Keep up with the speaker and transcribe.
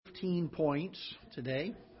15 points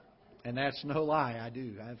today. And that's no lie, I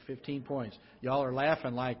do. I have 15 points. Y'all are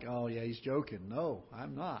laughing like, oh yeah, he's joking. No,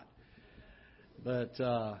 I'm not. But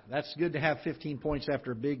that's good to have 15 points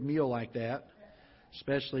after a big meal like that,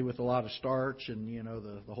 especially with a lot of starch and,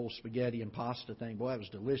 the whole spaghetti and pasta thing. Boy, that was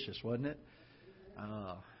delicious, wasn't it?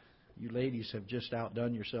 You ladies have just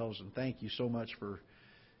outdone yourselves, and thank you so much for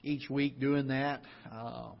each week doing that.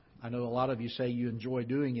 I know a lot of you say you enjoy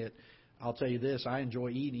doing it. I'll tell you this, I enjoy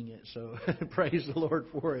eating it, so praise the Lord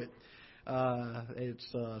for it.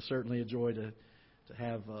 It's certainly a joy to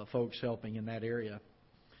have folks helping in that area.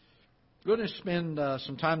 I'm going to spend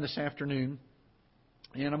some time this afternoon,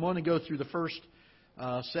 and I'm going to go through the first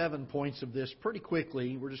 7 points of this pretty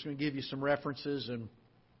quickly. We're just going to give you some references and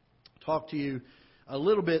talk to you a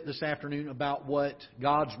little bit this afternoon about what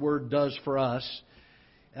God's Word does for us.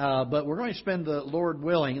 But we're going to spend, the Lord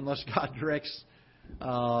willing, unless God directs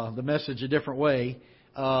the message a different way,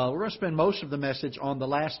 we're going to spend most of the message on the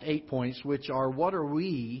last 8 points, which are what are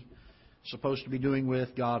we supposed to be doing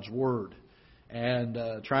with God's Word, and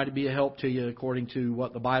try to be a help to you according to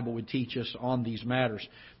what the Bible would teach us on these matters.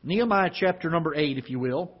 Nehemiah chapter number 8, if you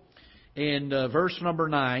will, and verse number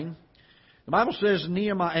 9. The Bible says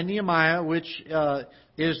Nehemiah, which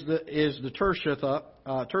is the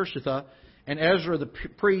Tershatha, and Ezra the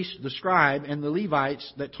priest, the scribe, and the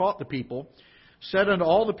Levites that taught the people, said unto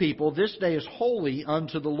all the people, This day is holy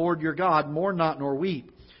unto the Lord your God, mourn not nor weep.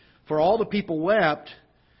 For all the people wept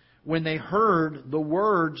when they heard the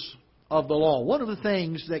words of the law. One of the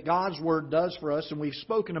things that God's Word does for us, and we've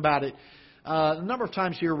spoken about it a number of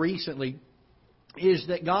times here recently, is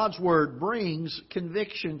that God's Word brings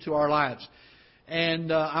conviction to our lives.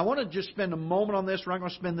 And I want to just spend a moment on this. We're not going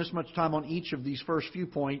to spend this much time on each of these first few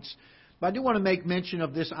points. But I do want to make mention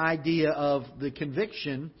of this idea of the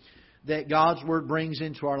conviction that God's Word brings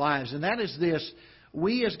into our lives. And that is this: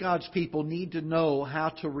 we as God's people need to know how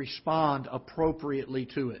to respond appropriately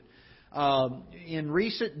to it. In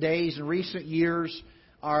recent days and recent years,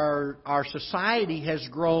 our society has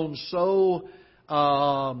grown so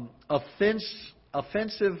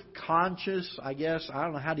offensive conscious, I guess. I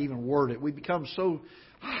don't know how to even word it. We've become so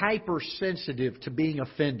hypersensitive to being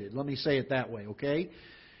offended. Let me say it that way, okay?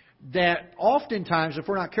 That oftentimes, if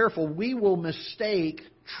we're not careful, we will mistake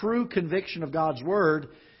true conviction of God's Word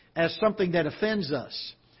as something that offends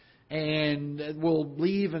us. And we'll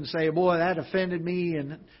leave and say, boy, that offended me,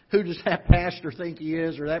 and who does that pastor think he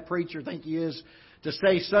is, or that preacher think he is, to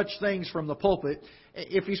say such things from the pulpit.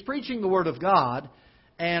 If he's preaching the Word of God,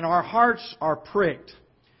 and our hearts are pricked.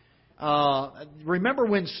 Remember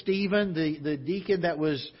when Stephen, the deacon that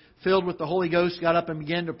was filled with the Holy Ghost, got up and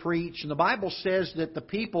began to preach? And the Bible says that the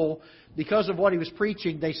people, because of what he was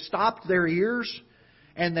preaching, they stopped their ears,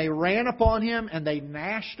 and they ran upon him, and they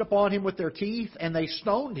gnashed upon him with their teeth, and they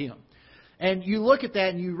stoned him. And you look at that,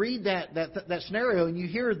 and you read that scenario, and you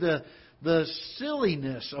hear the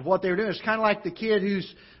silliness of what they were doing. It's kind of like the kid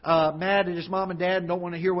who's mad at his mom and dad and don't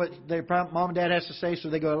want to hear what their mom and dad has to say, so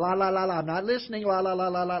they go, la, la, la, la, I'm not listening, la, la, la,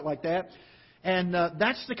 la, la, like that. And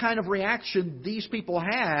that's the kind of reaction these people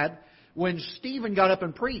had when Stephen got up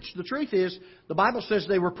and preached. The truth is, the Bible says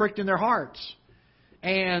they were pricked in their hearts.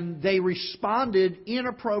 And they responded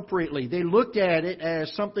inappropriately. They looked at it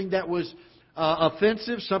as something that was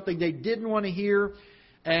offensive, something they didn't want to hear,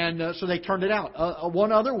 and so they turned it out.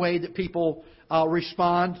 One other way that people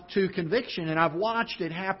respond to conviction, and I've watched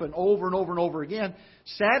it happen over and over and over again,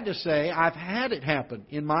 sad to say, I've had it happen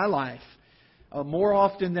in my life more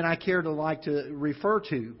often than I care to like to refer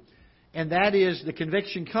to, and that is the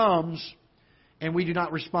conviction comes and we do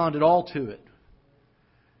not respond at all to it.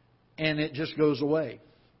 And it just goes away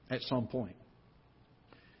at some point.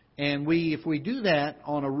 And if we do that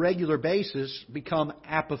on a regular basis, become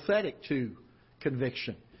apathetic to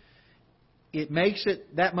conviction. It makes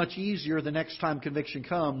it that much easier the next time conviction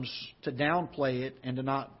comes to downplay it and to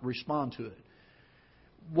not respond to it.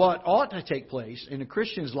 What ought to take place in a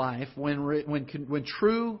Christian's life when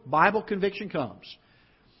true Bible conviction comes,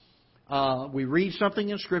 we read something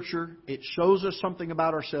in Scripture, it shows us something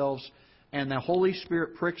about ourselves, and the Holy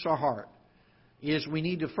Spirit pricks our heart, is we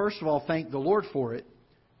need to first of all thank the Lord for it.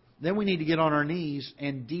 Then we need to get on our knees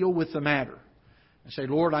and deal with the matter. And say,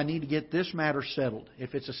 Lord, I need to get this matter settled.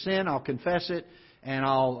 If it's a sin, I'll confess it and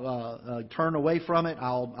I'll turn away from it.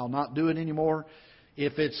 I'll not do it anymore.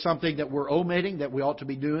 If it's something that we're omitting that we ought to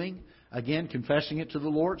be doing, again, confessing it to the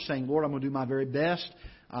Lord, saying, Lord, I'm going to do my very best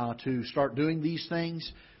to start doing these things.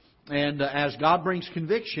 And as God brings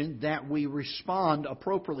conviction, that we respond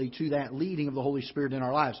appropriately to that leading of the Holy Spirit in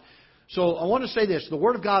our lives. So I want to say this. The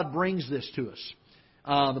Word of God brings this to us.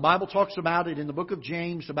 The Bible talks about it in the book of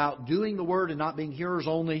James, about doing the Word and not being hearers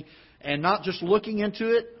only, and not just looking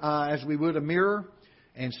into it as we would a mirror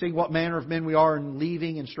and seeing what manner of men we are and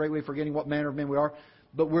leaving and straightway forgetting what manner of men we are,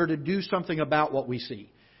 but we're to do something about what we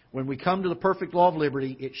see. When we come to the perfect law of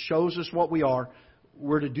liberty, it shows us what we are.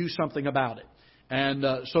 We're to do something about it. And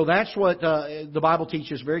so that's what the Bible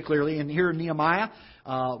teaches very clearly. And here in Nehemiah,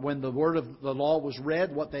 when the word of the law was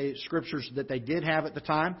read, scriptures that they did have at the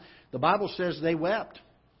time, the Bible says they wept.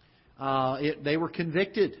 They were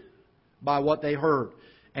convicted by what they heard.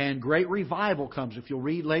 And great revival comes. If you'll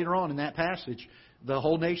read later on in that passage, the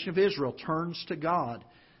whole nation of Israel turns to God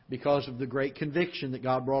because of the great conviction that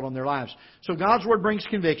God brought on their lives. So God's Word brings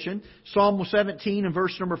conviction. Psalm 17 and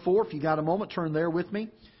verse number 4. If you got a moment, turn there with me.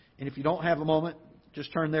 And if you don't have a moment,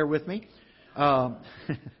 just turn there with me. Psalm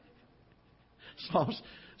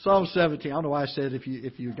 17. I don't know why I said if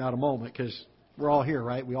you got a moment, because we're all here,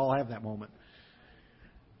 right? We all have that moment.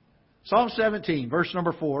 Psalm 17, verse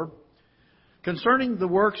number 4. Concerning the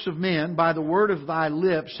works of men, by the word of thy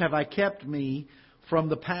lips have I kept me from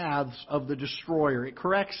the paths of the destroyer. It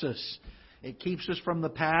corrects us. It keeps us from the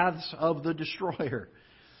paths of the destroyer.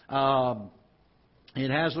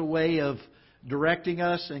 It has a way of directing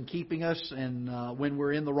us and keeping us, and when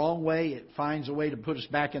we're in the wrong way, it finds a way to put us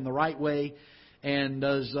back in the right way and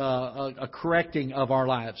does a correcting of our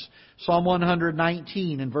lives. Psalm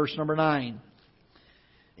 119 and verse number 9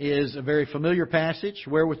 is a very familiar passage.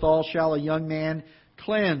 Wherewithal shall a young man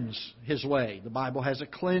cleanse his way? The Bible has a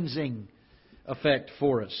cleansing effect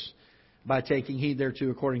for us by taking heed thereto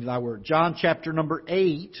according to thy word. John chapter number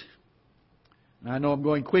 8. And I know I'm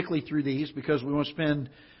going quickly through these because we want to spend...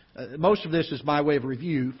 most of this is by way of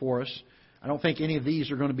review for us. I don't think any of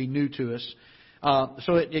these are going to be new to us.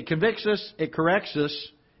 So it convicts us, it corrects us,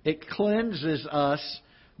 it cleanses us.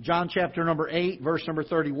 John chapter number 8, verse number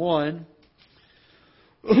 31.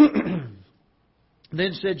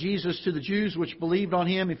 Then said Jesus to the Jews which believed on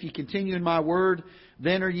Him, If ye continue in my word,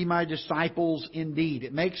 then are ye my disciples indeed.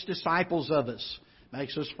 It makes disciples of us.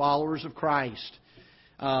 Makes us followers of Christ.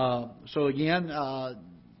 So again,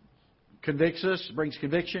 convicts us, brings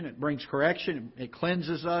conviction, it brings correction, it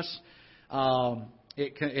cleanses us,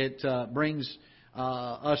 it brings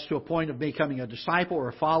us to a point of becoming a disciple or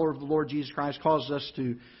a follower of the Lord Jesus Christ, causes us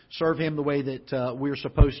to serve Him the way that we're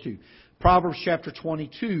supposed to. Proverbs chapter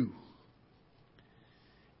 22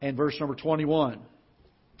 and verse number 21.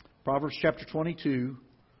 Proverbs chapter 22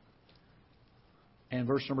 and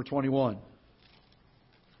verse number 21.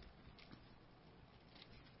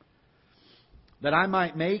 That I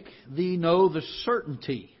might make thee know the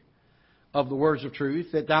certainty of the words of truth,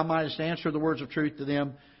 that thou mightest answer the words of truth to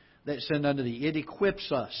them that send unto thee. It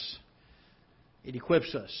equips us. It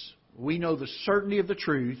equips us. We know the certainty of the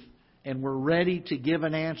truth, and we're ready to give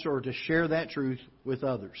an answer or to share that truth with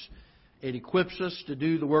others. It equips us to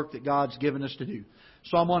do the work that God's given us to do.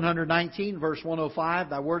 Psalm 119, verse 105,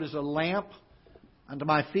 Thy word is a lamp unto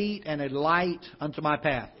my feet and a light unto my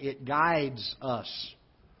path. It guides us.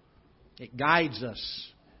 It guides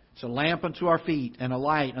us. It's a lamp unto our feet and a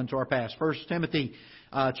light unto our path. 1 Timothy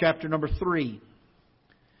chapter number 3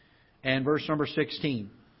 and verse number 16.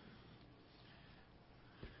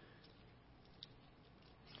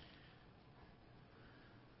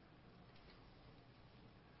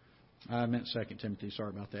 I meant 2 Timothy. Sorry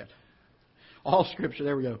about that. All Scripture,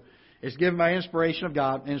 there we go, is given by inspiration of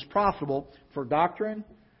God and is profitable for doctrine,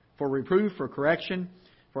 for reproof, for correction,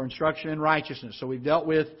 for instruction in righteousness. So we've dealt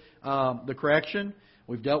with the correction,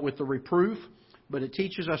 we've dealt with the reproof, but it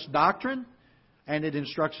teaches us doctrine and it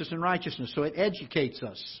instructs us in righteousness. So it educates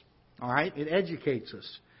us. All right? It educates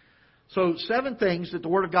us. So 7 things that the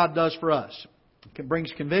Word of God does for us. It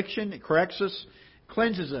brings conviction, it corrects us, it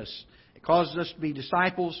cleanses us, it causes us to be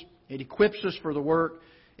disciples, it equips us for the work,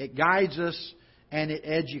 it guides us, and it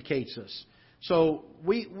educates us. So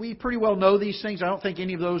we pretty well know these things. I don't think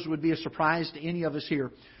any of those would be a surprise to any of us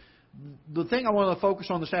here. The thing I want to focus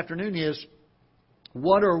on this afternoon is,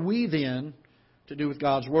 what are we then to do with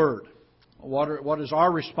God's Word? What is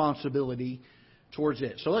our responsibility towards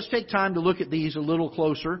it? So let's take time to look at these a little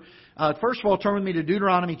closer. First of all, turn with me to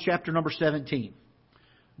Deuteronomy chapter number 17.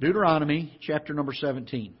 Deuteronomy chapter number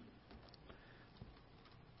 17.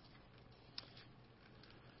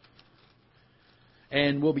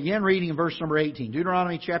 And we'll begin reading in verse number 18.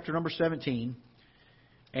 Deuteronomy chapter number 17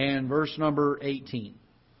 and verse number 18.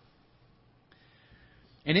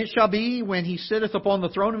 And it shall be, when he sitteth upon the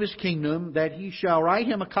throne of his kingdom, that he shall write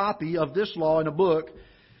him a copy of this law in a book,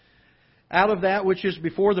 out of that which is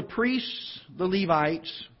before the priests, the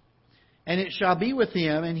Levites, and it shall be with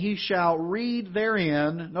him, and he shall read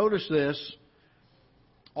therein, notice this,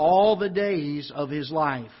 all the days of his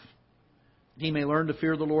life, he may learn to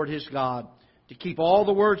fear the Lord his God, to keep all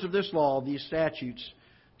the words of this law, these statutes,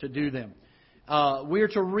 to do them. We are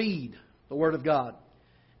to read the Word of God.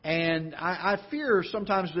 And I fear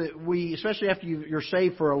sometimes that we, especially after you're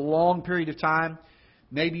saved for a long period of time,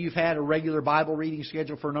 maybe you've had a regular Bible reading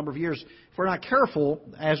schedule for a number of years. If we're not careful,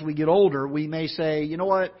 as we get older, we may say, you know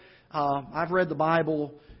what, I've read the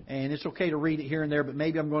Bible, and it's okay to read it here and there, but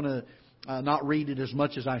maybe I'm going to not read it as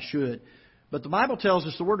much as I should. But the Bible tells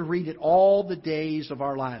us that we're to read it all the days of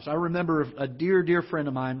our lives. I remember a dear, dear friend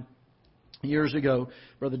of mine years ago,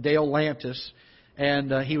 Brother Dale Lantis,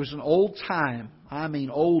 and he was an old-time,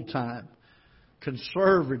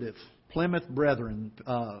 conservative Plymouth Brethren.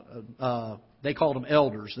 They called them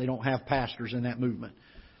elders. They don't have pastors in that movement.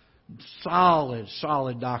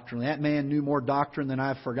 Solid doctrine. That man knew more doctrine than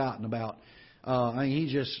I've forgotten about.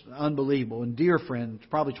 He's just unbelievable. And dear friend,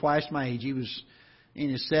 probably twice my age. He was in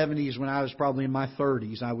his 70s when I was probably in my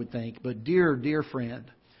 30s, I would think. But dear, dear friend.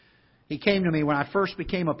 He came to me when I first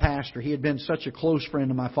became a pastor. He had been such a close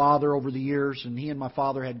friend of my father over the years, and he and my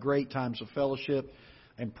father had great times of fellowship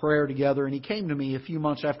and prayer together. And he came to me a few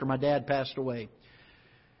months after my dad passed away.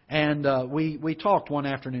 And we talked one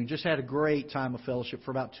afternoon, just had a great time of fellowship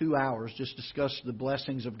for about 2 hours, just discussed the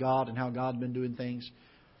blessings of God and how God had been doing things.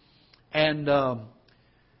 And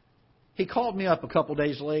he called me up a couple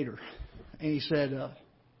days later, and he said,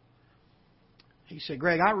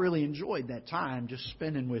 Greg, I really enjoyed that time just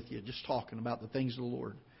spending with you, just talking about the things of the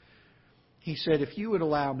Lord. He said, if you would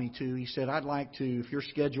allow me to, he said, I'd like to, if your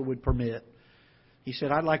schedule would permit, he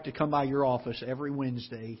said, I'd like to come by your office every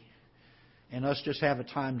Wednesday and us just have a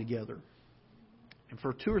time together. And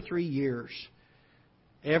for 2 or 3 years,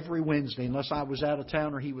 every Wednesday, unless I was out of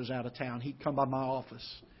town or he was out of town, he'd come by my office.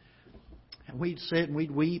 And we'd sit and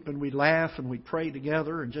we'd weep and we'd laugh and we'd pray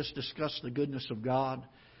together and just discuss the goodness of God.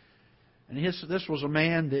 And this was a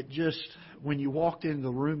man that just, when you walked into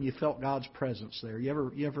the room, you felt God's presence there.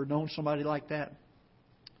 You ever known somebody like that?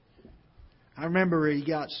 I remember he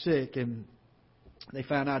got sick and they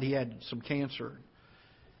found out he had some cancer.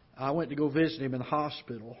 I went to go visit him in the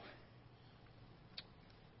hospital.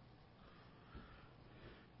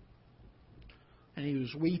 And he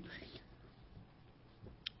was weeping.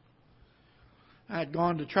 I had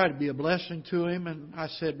gone to try to be a blessing to him, and I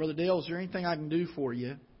said, Brother Dale, is there anything I can do for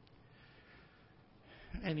you?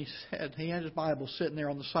 And he said, he had his Bible sitting there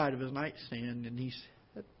on the side of his nightstand, and he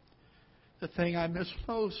said, the thing I miss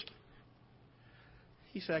most,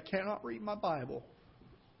 he said, I cannot read my Bible.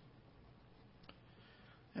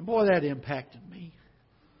 And boy, that impacted me.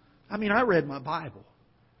 I read my Bible.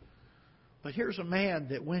 But here's a man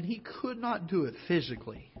that when he could not do it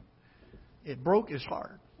physically, it broke his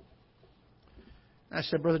heart. I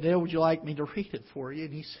said, Brother Dale, would you like me to read it for you?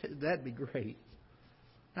 And he said, that'd be great.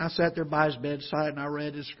 I sat there by his bedside and I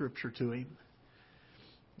read his scripture to him.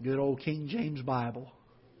 Good old King James Bible.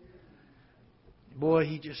 Boy,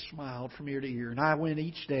 he just smiled from ear to ear. And I went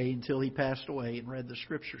each day until he passed away and read the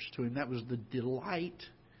scriptures to him. That was the delight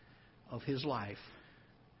of his life.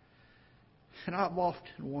 And I've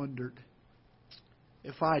often wondered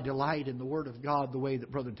if I delight in the Word of God the way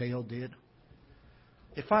that Brother Dale did.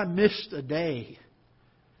 If I missed a day,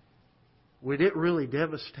 would it really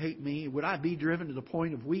devastate me? Would I be driven to the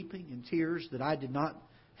point of weeping and tears that I did not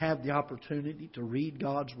have the opportunity to read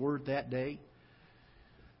God's Word that day?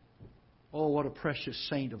 Oh, what a precious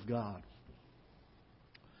saint of God.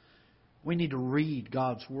 We need to read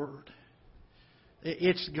God's Word.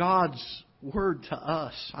 It's God's Word to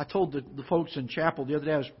us. I told the folks in chapel the other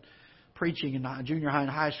day, I was preaching in junior high and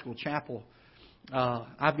high school chapel.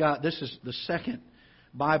 This is the second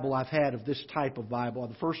Bible I've had of this type of Bible.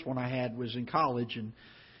 The first one I had was in college, and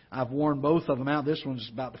I've worn both of them out. This one's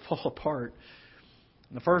about to fall apart.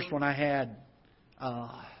 And the first one I had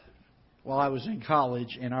while I was in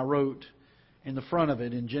college, and I wrote in the front of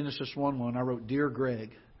it, in Genesis 1:1, I wrote, Dear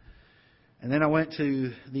Greg. And then I went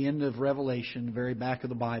to the end of Revelation, the very back of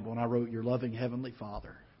the Bible, and I wrote, Your loving Heavenly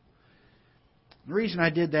Father. The reason I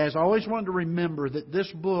did that is I always wanted to remember that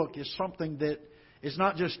this book is something that is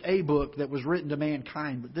not just a book that was written to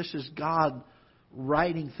mankind, but this is God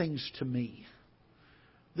writing things to me.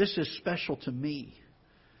 This is special to me.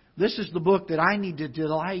 This is the book that I need to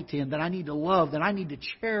delight in, that I need to love, that I need to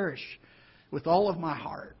cherish with all of my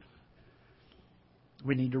heart.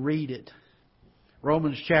 We need to read it.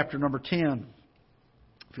 Romans chapter number 10.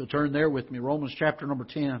 If you'll turn there with me. Romans chapter number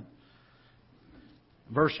 10.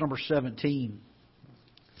 Verse number 17.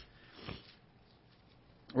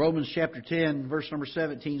 Romans chapter 10, verse number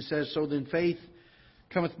 17 says, So then faith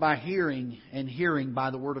cometh by hearing, and hearing by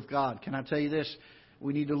the Word of God. Can I tell you this?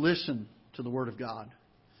 We need to listen to the Word of God.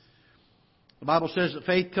 The Bible says that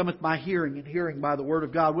faith cometh by hearing, and hearing by the Word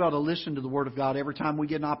of God. We ought to listen to the Word of God every time we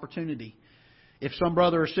get an opportunity. If some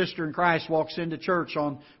brother or sister in Christ walks into church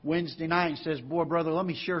on Wednesday night and says, "Boy, brother, let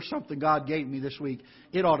me share something God gave me this week,"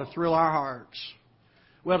 it ought to thrill our hearts.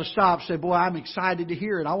 We ought to stop and say, "Boy, I'm excited to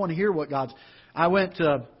hear it. I want to hear what God's..." I went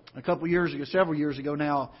a couple years ago, several years ago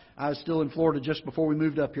now, I was still in Florida just before we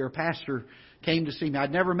moved up here. A pastor came to see me.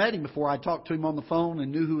 I'd never met him before. I talked to him on the phone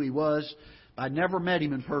and knew who he was. I'd never met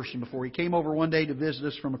him in person before. He came over one day to visit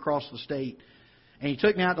us from across the state. And he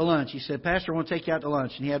took me out to lunch. He said, "Pastor, I want to take you out to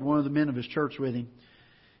lunch." And he had one of the men of his church with him.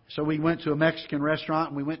 So we went to a Mexican restaurant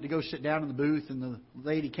and we went to go sit down in the booth. And the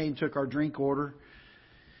lady came, took our drink order.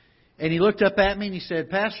 And he looked up at me and he said,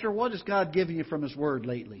 "Pastor, what has God given you from His Word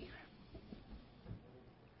lately?"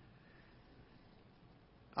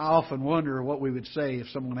 I often wonder what we would say if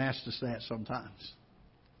someone asked us that sometimes.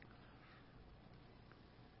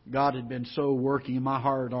 God had been so working in my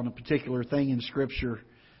heart on a particular thing in Scripture,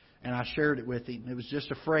 and I shared it with him. It was just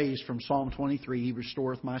a phrase from Psalm 23, "He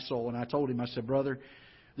restoreth my soul." And I told him, I said, "Brother,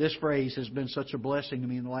 this phrase has been such a blessing to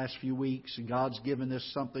me in the last few weeks, and God's given this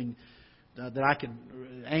something that I could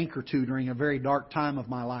anchor to during a very dark time of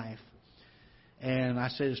my life." And I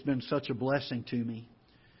said, "It's been such a blessing to me."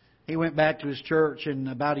 He went back to his church, and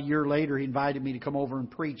about a year later, he invited me to come over and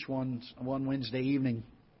preach one Wednesday evening,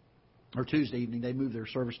 or Tuesday evening. They moved their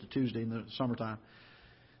service to Tuesday in the summertime.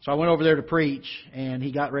 So I went over there to preach, and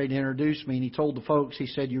he got ready to introduce me, and he told the folks, he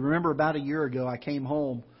said, "You remember about a year ago I came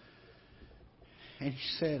home, and he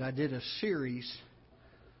said, I did a series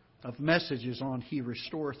of messages on He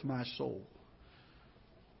restoreth my soul."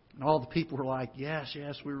 And all the people were like, yes,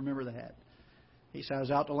 we remember that." He said, "I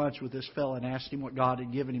was out to lunch with this fella and asked him what God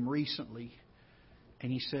had given him recently.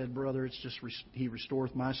 And he said, 'Brother, it's just He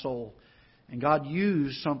restoreth my soul.' And God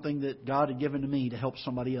used something that God had given to me to help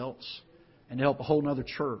somebody else and to help a whole other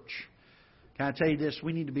church." Can I tell you this?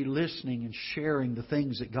 We need to be listening and sharing the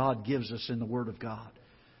things that God gives us in the Word of God.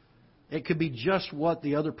 It could be just what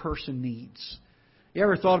the other person needs. You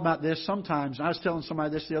ever thought about this? Sometimes, I was telling somebody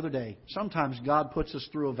this the other day, sometimes God puts us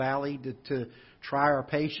through a valley to try our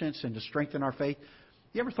patience and to strengthen our faith.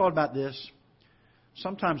 You ever thought about this?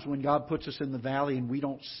 Sometimes when God puts us in the valley and we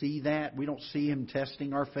don't see that, we don't see Him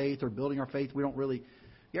testing our faith or building our faith, we don't really...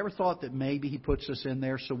 You ever thought that maybe He puts us in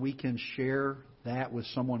there so we can share that with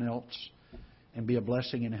someone else and be a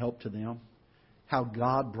blessing and help to them? How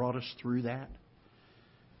God brought us through that?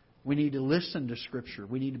 We need to listen to Scripture.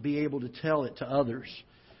 We need to be able to tell it to others.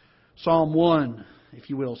 Psalm 1, if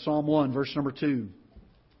you will. Psalm 1, verse number 2.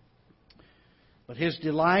 "But his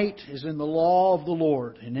delight is in the law of the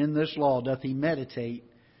Lord, and in this law doth he meditate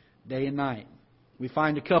day and night." We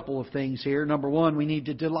find a couple of things here. Number one, we need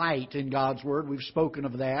to delight in God's Word. We've spoken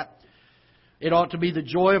of that. It ought to be the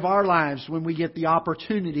joy of our lives when we get the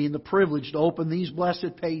opportunity and the privilege to open these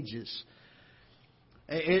blessed pages.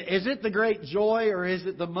 Is it the great joy or is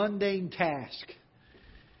it the mundane task?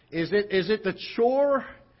 Is it the chore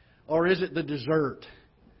or is it the dessert?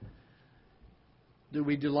 Do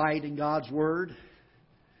we delight in God's Word?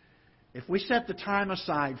 If we set the time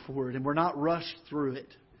aside for it and we're not rushed through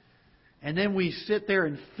it, and then we sit there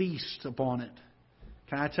and feast upon it,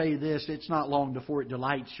 can I tell you this? It's not long before it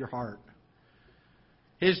delights your heart.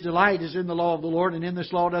 His delight is in the law of the Lord, and in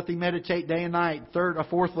this law doth he meditate day and night.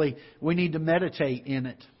 Fourthly, we need to meditate in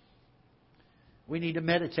it. We need to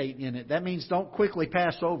meditate in it. That means don't quickly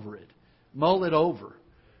pass over it. Mull it over.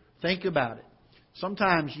 Think about it.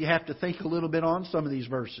 Sometimes you have to think a little bit on some of these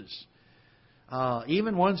verses.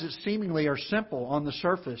 Even ones that seemingly are simple on the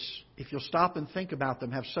surface, if you'll stop and think about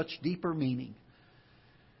them, have such deeper meaning.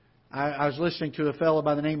 I was listening to a fellow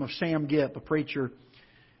by the name of Sam Gipp, a preacher,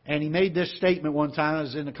 and he made this statement one time. I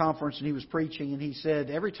was in a conference and he was preaching, and he said,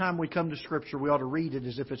 every time we come to Scripture, we ought to read it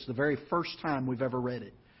as if it's the very first time we've ever read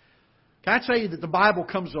it. Can I tell you that the Bible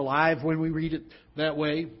comes alive when we read it that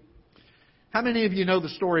way? How many of you know the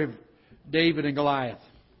story of David and Goliath?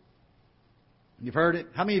 You've heard it?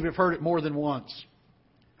 How many of you have heard it more than once?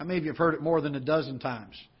 How many of you have heard it more than a dozen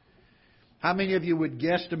times? How many of you would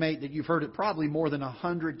guesstimate that you've heard it probably more than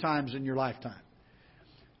 100 times in your lifetime?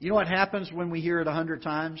 You know what happens when we hear it 100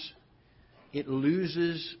 times? It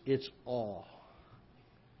loses its awe.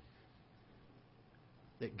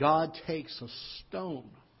 That God takes a stone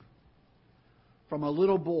from a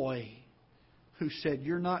little boy who said,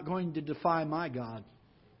 "You're not going to defy my God."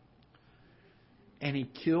 And he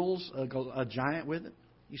kills a giant with it.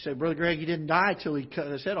 You say, "Brother Greg, he didn't die till he cut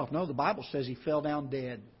his head off." No, the Bible says he fell down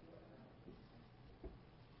dead.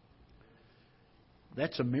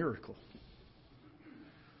 That's a miracle.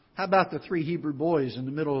 How about the 3 Hebrew boys in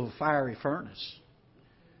the middle of a fiery furnace?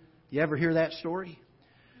 You ever hear that story?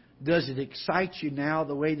 Does it excite you now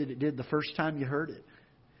the way that it did the first time you heard it?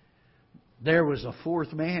 There was a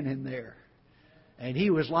fourth man in there. And he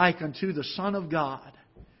was like unto the Son of God.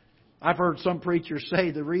 I've heard some preachers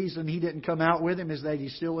say the reason he didn't come out with him is that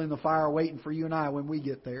he's still in the fire waiting for you and I when we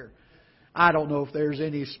get there. I don't know if there's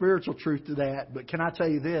any spiritual truth to that, but can I tell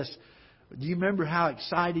you this? Do you remember how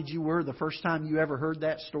excited you were the first time you ever heard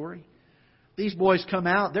that story? These boys come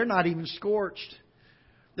out, they're not even scorched.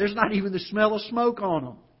 There's not even the smell of smoke on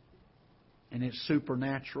them. And it's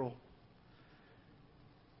supernatural.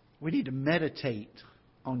 We need to meditate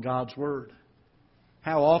on God's Word.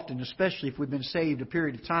 How often, especially if we've been saved a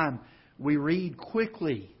period of time, we read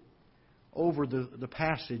quickly over the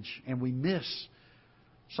passage and we miss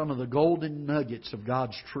some of the golden nuggets of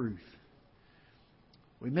God's truth.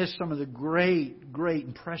 We miss some of the great, great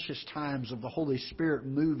and precious times of the Holy Spirit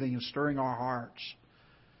moving and stirring our hearts.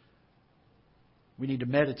 We need to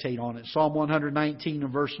meditate on it. Psalm 119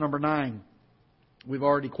 and verse number 9. We've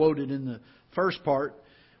already quoted in the first part.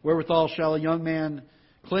 Wherewithal shall a young man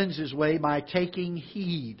cleanse his way? By taking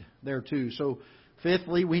heed thereto. So,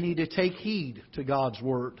 fifthly, we need to take heed to God's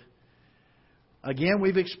Word. Again,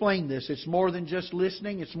 we've explained this. It's more than just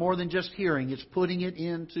listening. It's more than just hearing. It's putting it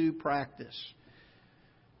into practice.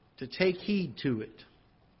 To take heed to it.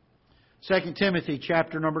 2 Timothy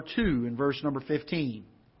chapter number 2 and verse number 15.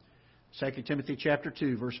 2 Timothy chapter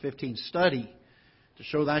 2, verse 15. Study to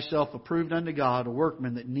show thyself approved unto God, a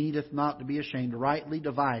workman that needeth not to be ashamed, rightly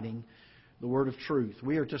dividing the word of truth.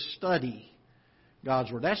 We are to study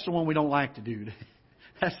God's Word. That's the one we don't like to do.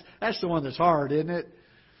 That's the one that's hard, isn't it?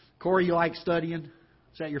 Corey, you like studying?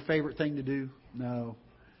 Is that your favorite thing to do? No.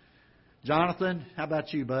 Jonathan, how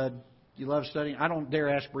about you, bud? You love studying? I don't dare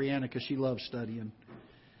ask Brianna because she loves studying.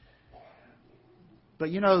 But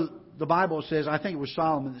you know, the Bible says, I think it was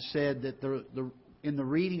Solomon that said that in the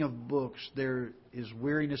reading of books there is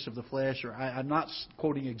weariness of the flesh, or I'm not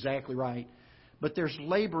quoting exactly right, but there's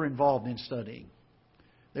labor involved in studying.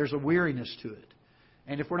 There's a weariness to it.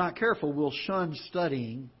 And if we're not careful, we'll shun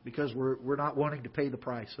studying because we're not wanting to pay the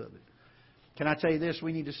price of it. Can I tell you this?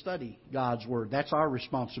 We need to study God's Word. That's our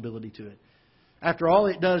responsibility to it. After all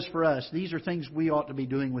it does for us, these are things we ought to be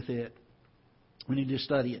doing with it. We need to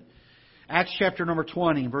study it. Acts chapter number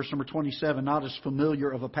 20, verse number 27, not as familiar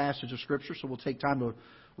of a passage of Scripture, so we'll take time to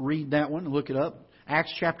read that one and look it up.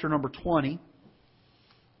 Acts chapter number 20,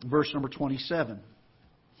 verse number 27.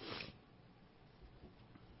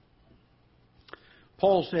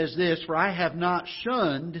 Paul says this, For I have not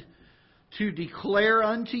shunned to declare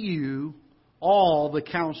unto you all the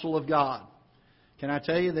counsel of God. Can I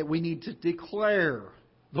tell you that we need to declare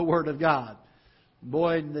the Word of God?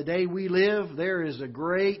 Boy, in the day we live, there is a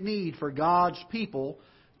great need for God's people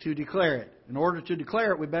to declare it. In order to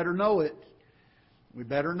declare it, we better know it. We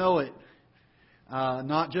better know it.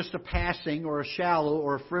 Not just a passing or a shallow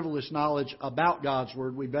or a frivolous knowledge about God's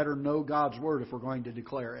Word. We better know God's Word if we're going to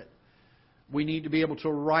declare it. We need to be able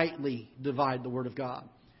to rightly divide the Word of God.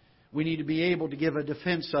 We need to be able to give a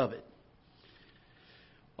defense of it.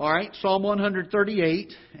 All right, Psalm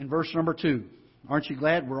 138 and verse number 2. Aren't you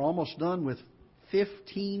glad we're almost done with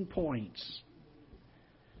 15 points?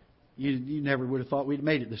 You never would have thought we'd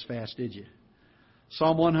made it this fast, did you?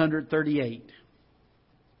 Psalm 138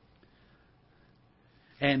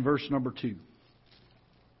 and verse number 2.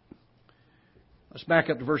 Let's back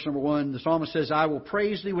up to verse number 1. The psalmist says, I will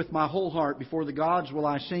praise Thee with my whole heart. Before the gods will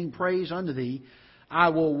I sing praise unto Thee. I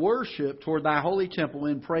will worship toward Thy holy temple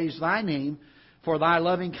and praise Thy name for Thy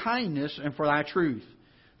loving kindness and for Thy truth.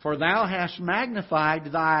 For Thou hast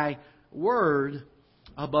magnified Thy word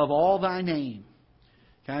above all Thy name.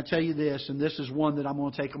 Can I tell you this? And this is one that I'm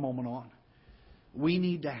going to take a moment on. We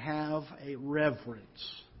need to have a reverence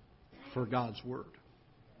for God's Word.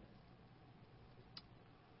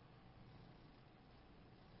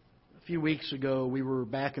 A few weeks ago, we were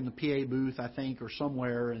back in the PA booth, I think, or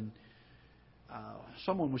somewhere, and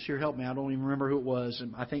someone was here. Help me. I don't even remember who it was.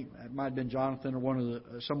 And I think it might have been Jonathan or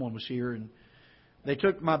someone was here. And they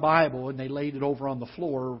took my Bible and they laid it over on the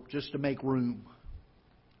floor just to make room.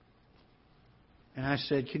 And I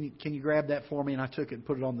said, can you grab that for me? And I took it and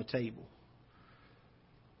put it on the table.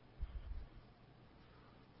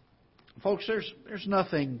 Folks, there's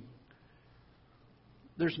nothing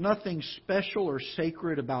special or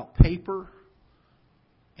sacred about paper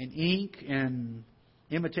and ink and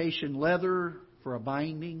imitation leather for a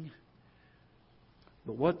binding.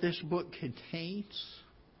 But what this book contains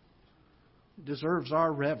deserves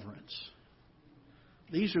our reverence.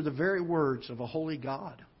 These are the very words of a holy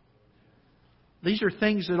God. These are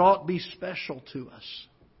things that ought to be special to us.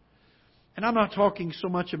 And I'm not talking so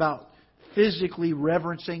much about physically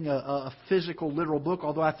reverencing a physical, literal book,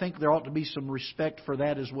 although I think there ought to be some respect for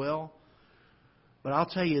that as well. But I'll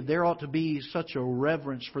tell you, there ought to be such a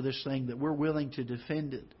reverence for this thing that we're willing to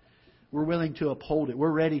defend it. We're willing to uphold it.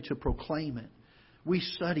 We're ready to proclaim it. We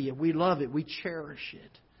study it. We love it. We cherish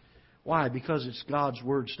it. Why? Because it's God's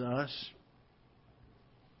words to us.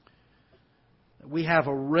 We have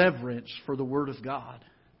a reverence for the Word of God.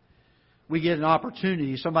 We get an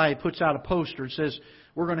opportunity. Somebody puts out a poster and says,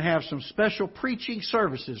 we're going to have some special preaching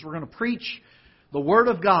services. We're going to preach the Word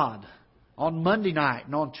of God on Monday night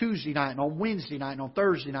and on Tuesday night and on Wednesday night and on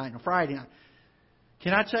Thursday night and on Friday night.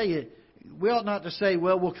 Can I tell you, we ought not to say,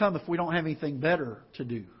 well, we'll come if we don't have anything better to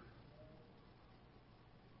do.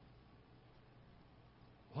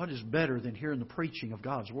 What is better than hearing the preaching of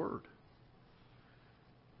God's Word?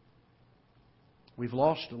 We've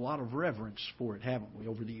lost a lot of reverence for it, haven't we,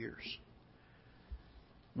 over the years?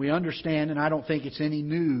 We understand, and I don't think it's any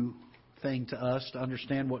new thing to us to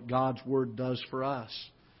understand what God's Word does for us.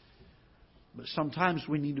 But sometimes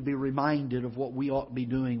we need to be reminded of what we ought to be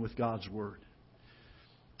doing with God's Word.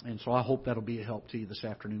 And so I hope that'll be a help to you this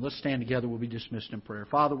afternoon. Let's stand together. We'll be dismissed in prayer.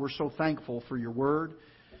 Father, we're so thankful for Your Word,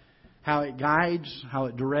 how it guides, how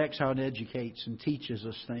it directs, how it educates and teaches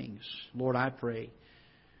us things. Lord, I pray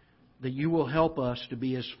that You will help us to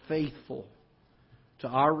be as faithful to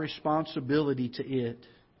our responsibility to it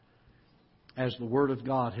as the Word of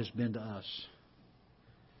God has been to us.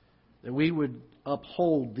 That we would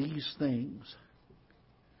uphold these things.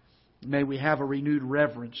 May we have a renewed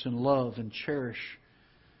reverence and love and cherish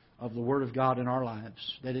of the Word of God in our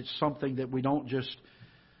lives. That it's something that we don't just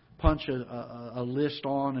punch a list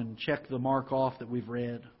on and check the mark off that we've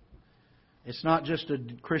read. It's not just a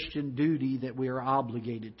Christian duty that we are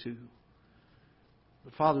obligated to.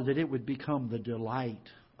 But Father, that it would become the delight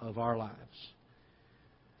of our lives.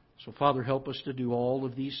 So Father, help us to do all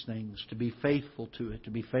of these things, to be faithful to it,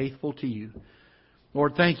 to be faithful to You.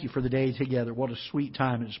 Lord, thank You for the day together. What a sweet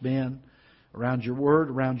time it's been around Your Word,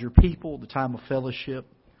 around Your people, the time of fellowship.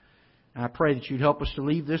 And I pray that You'd help us to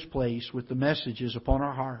leave this place with the messages upon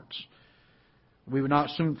our hearts. We would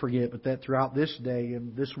not soon forget, but that throughout this day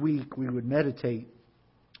and this week we would meditate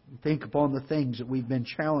and think upon the things that we've been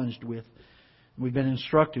challenged with, we've been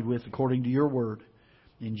instructed with according to Your Word.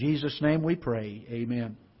 In Jesus' name we pray.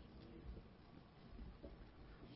 Amen.